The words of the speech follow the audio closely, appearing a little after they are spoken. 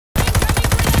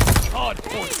Hard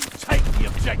point. Take the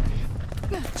objective.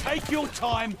 Take your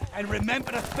time and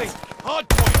remember to think. Hard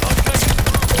point, okay?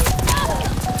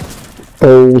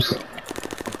 Balls.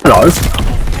 Hello. You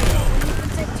can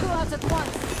take 2 out at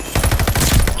once.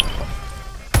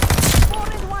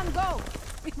 4 in 1, go.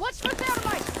 Watch for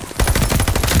thermite.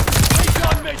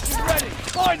 Recon mission ready.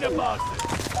 Find the bastard.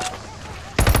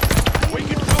 We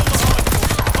control the hard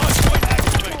point. Hard point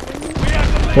activate. We have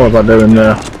the lead. What was I doing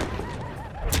there?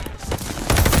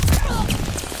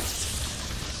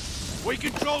 We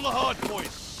control the hard point.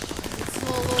 It's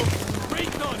all over.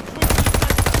 Recon,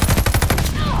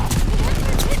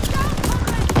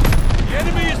 the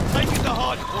enemy is taking the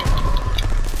hard point.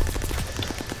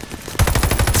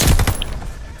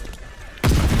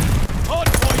 Hard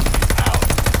point is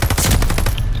ours.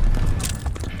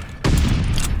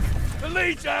 The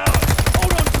lead's ours.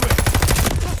 Hold on to it.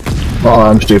 Oh,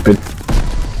 I'm stupid.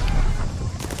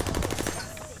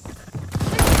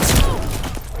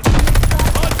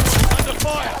 Hard point under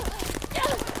fire.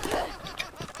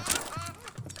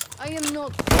 I am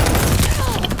not.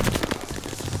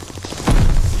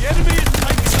 The enemy is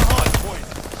taking the hard point.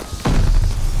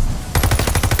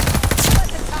 At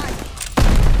the time.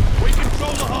 We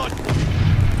control the hard point.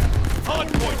 Hard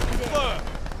point confirmed.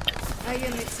 I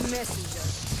am its messenger.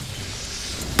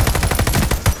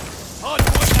 Hard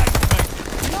point activated.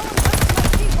 No one touches my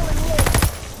people and live.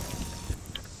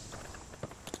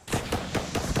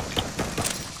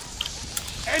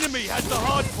 Enemy has the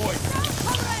hard point.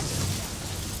 Comrade!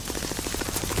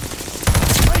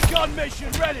 Recon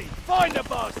mission ready. Find the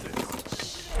bastards.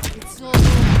 It's all over.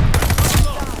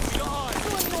 Behind.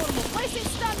 Doing normal. Placing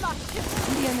stun lock.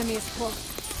 The enemy is close.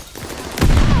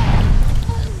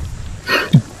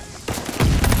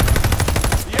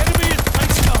 The enemy is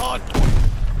taking the hard point.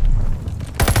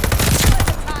 At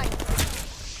the time.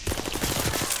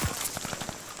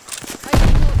 I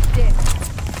am not dead.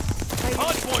 I am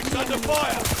Hard point's under enemy.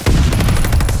 fire.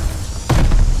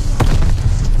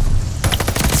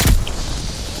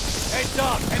 Heads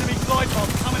up. Enemy glide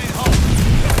bomb coming in hot.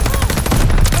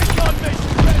 Recon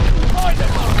mission ready. Find the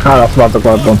bastards. Ah, that's about the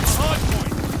glide bomb. Hard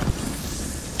point.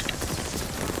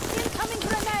 Incoming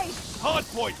grenade. Hard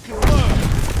point confirmed.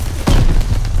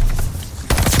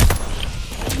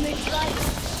 Next right.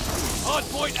 Hard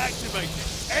point activated.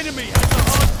 Enemy has the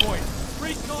hard point.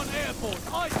 Recon airborne.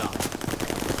 Eyes up.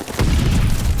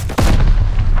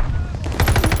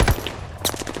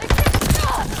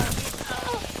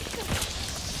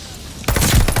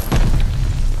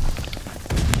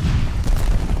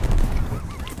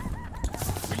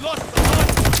 We lost the hard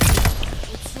point.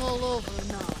 It's all over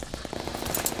now.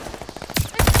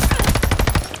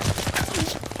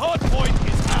 Hard point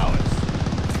is ours.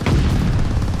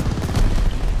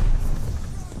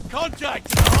 Contact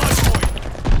to the hard point.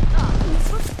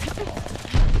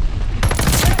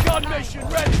 Recon mission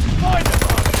ready. Find the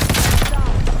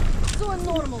bastard. Do a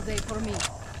normal day for me.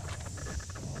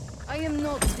 I am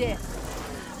not dead.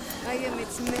 I am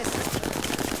its messenger.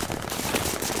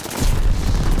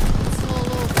 It's all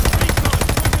over. Recon,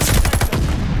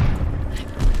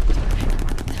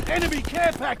 enemy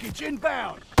care package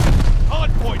inbound.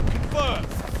 Hard point confirmed.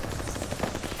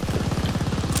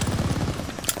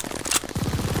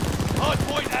 Hard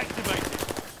point activated.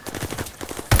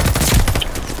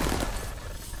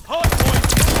 Hard point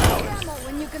is ours. Ammo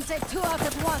when you can take 2 out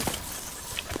at once.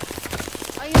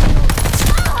 I am not.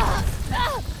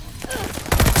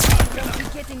 Don't be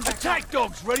getting back. Attack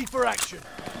dogs ready for action.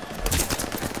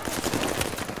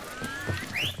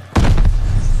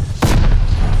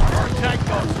 Our attack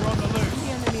dogs are on the loose. The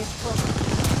enemy is close.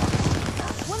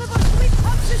 One of our sweet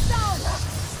pups is down.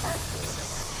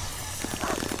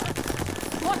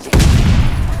 Watch it.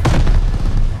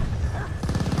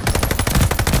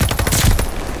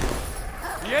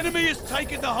 The enemy has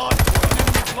taken the hard point.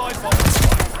 Enemy glide bomb.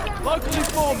 Local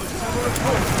informants have a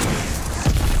report.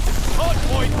 Hard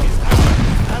point is ours.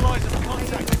 Allies have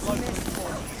contacted local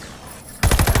informants.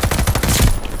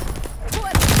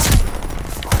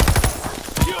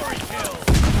 Fury kill.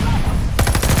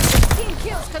 Team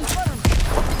kills confirmed.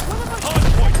 One of our Hard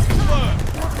point confirmed.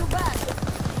 not too bad.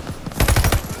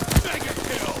 Mega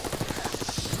kill.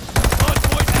 Hard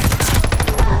point activated.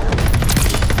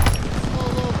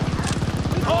 All over.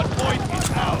 Hard point is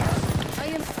ours. I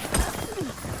am.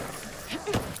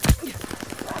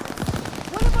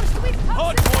 One of our sweet pups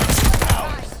Hard is point is down.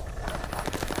 ours.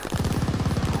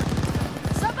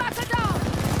 Sabaka down.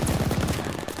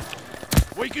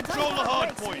 We control the hard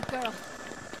Great, point. sweet girl.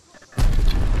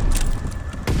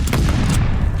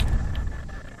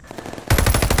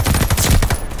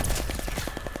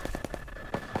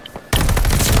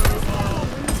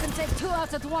 When you can take 2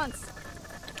 out at once.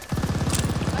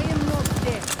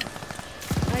 dead.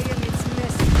 I am its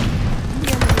message. The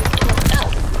enemy is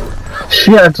close.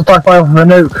 Shit, it's a die 5 with a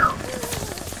nuke.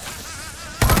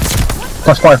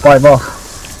 Plus 5 off.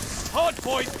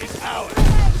 Hardpoint is ours.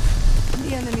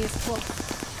 The enemy is close.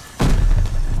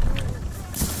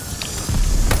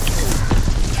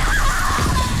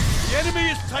 The enemy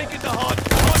has taken the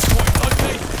hardpoint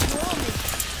location.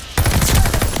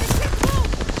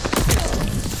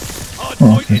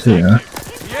 Hardpoint is active.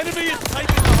 The enemy has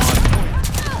taken the hardpoint.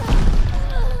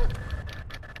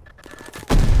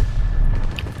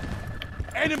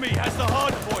 Enemy has the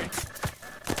hardpoint.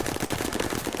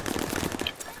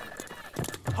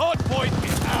 Hardpoint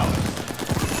is ours.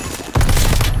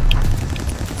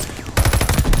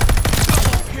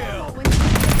 Double kill.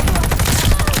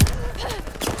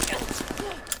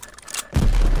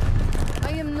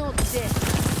 I am not dead.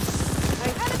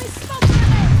 Enemy smoke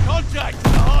grenade! Contact to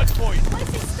the hardpoint.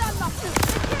 Placing stun lock.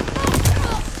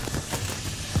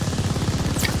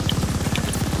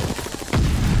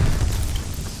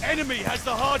 Enemy has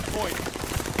the hardpoint.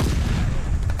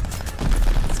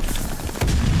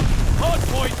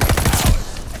 Hardpoint is ours.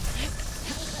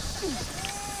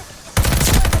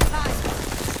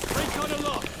 Recon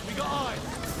aloft. We got eyes.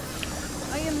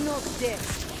 I am not dead.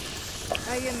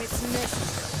 I am its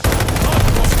messenger.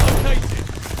 Hardpoint located.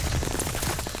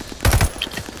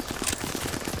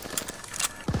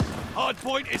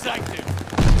 Hardpoint is active.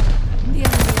 The enemy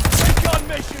is Recon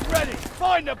mission ready.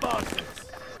 Find the bastards.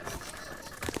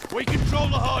 We control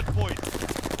the hardpoint.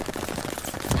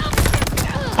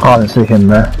 I didn't see him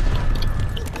there.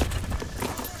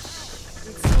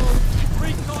 it's all.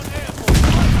 Recon airborne.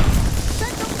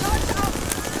 Central charge out!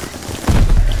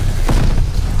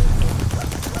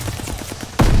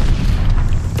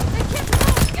 They can't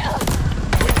move!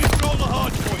 We control the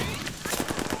hardpoint.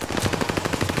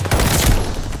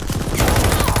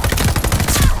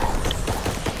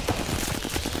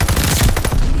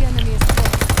 The enemy is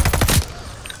close.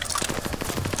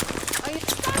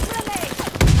 Stun grenade!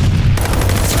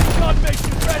 Recon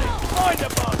mission ready. Find the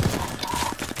bastards.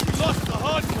 We lost the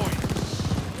hardpoint.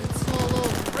 It's all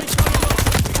over. Recon aloft.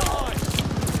 We got eyes.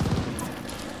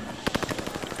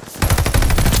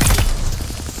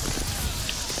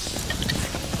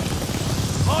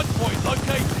 Hardpoint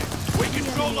located. We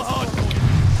control the hardpoint.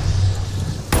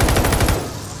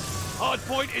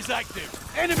 Hardpoint is active.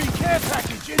 Enemy care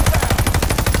package inbound.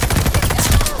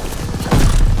 It's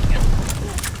all.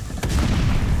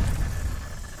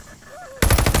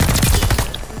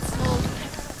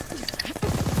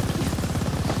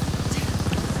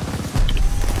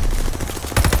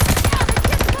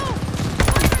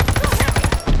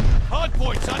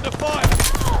 Hardpoint's under fire.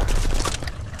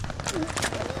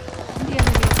 The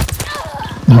enemy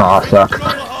is. Ah, suck.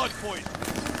 Control the hardpoint.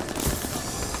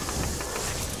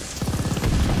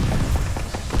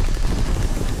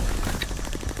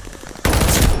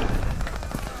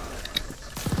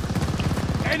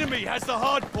 Enemy has the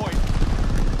hardpoint.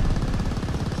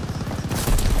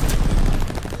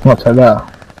 What's that?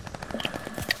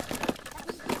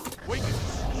 We can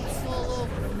It's all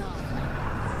over now.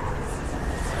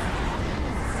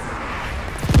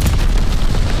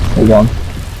 Hold on.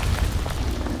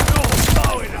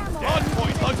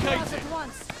 hardpoint located.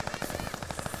 Once.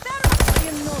 I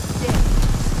am not dead.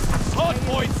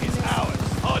 Hardpoint is ours.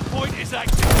 Hardpoint is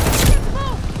active. Can't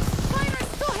move! Fire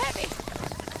is too heavy!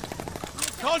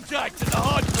 Contact at the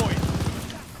hardpoint.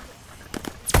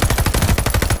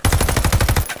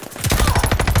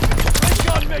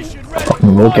 Recon mission ready.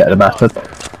 We'll get the bastard.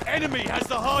 Enemy has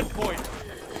the hardpoint.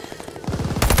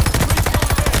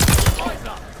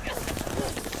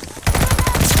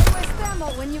 Waste ammo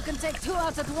when you can take two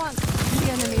out at once.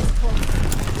 The enemy is close.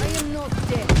 I am not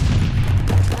dead.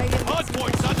 I am.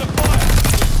 Hardpoint's under fire.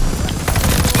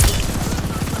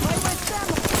 I waste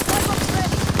ammo. Weapons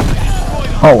ready. Destroy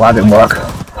the Oh, that didn't work.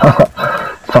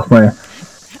 Fuck me.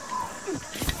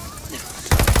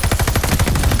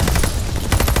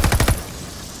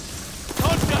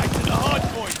 contact at the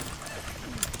hardpoint.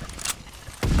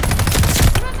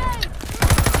 Grenade!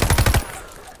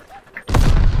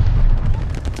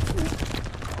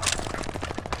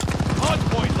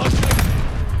 Hardpoint located.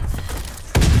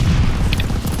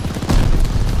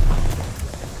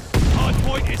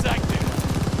 Hardpoint is active.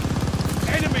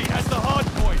 Enemy has the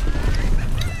hardpoint.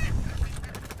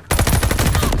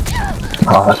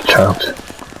 Oh, that's choked.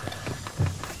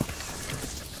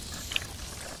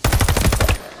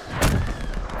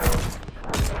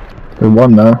 We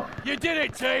won now. You did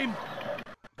it, team.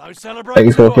 Don't celebrate.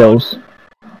 84 too hard. kills.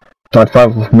 Died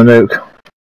 5 with my nuke.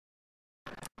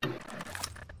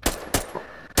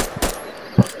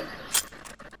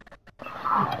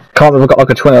 Can't believe I got like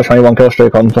a 20 or 21 kill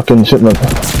streak on fucking Shipment.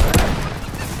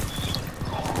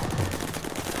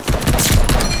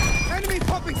 Enemy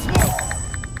popping smoke!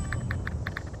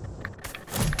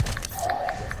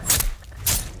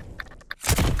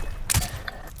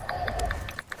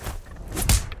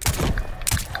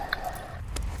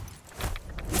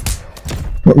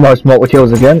 Most multiple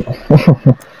kills again.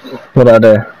 What did I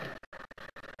do?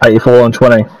 84 and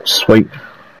 20. Sweet.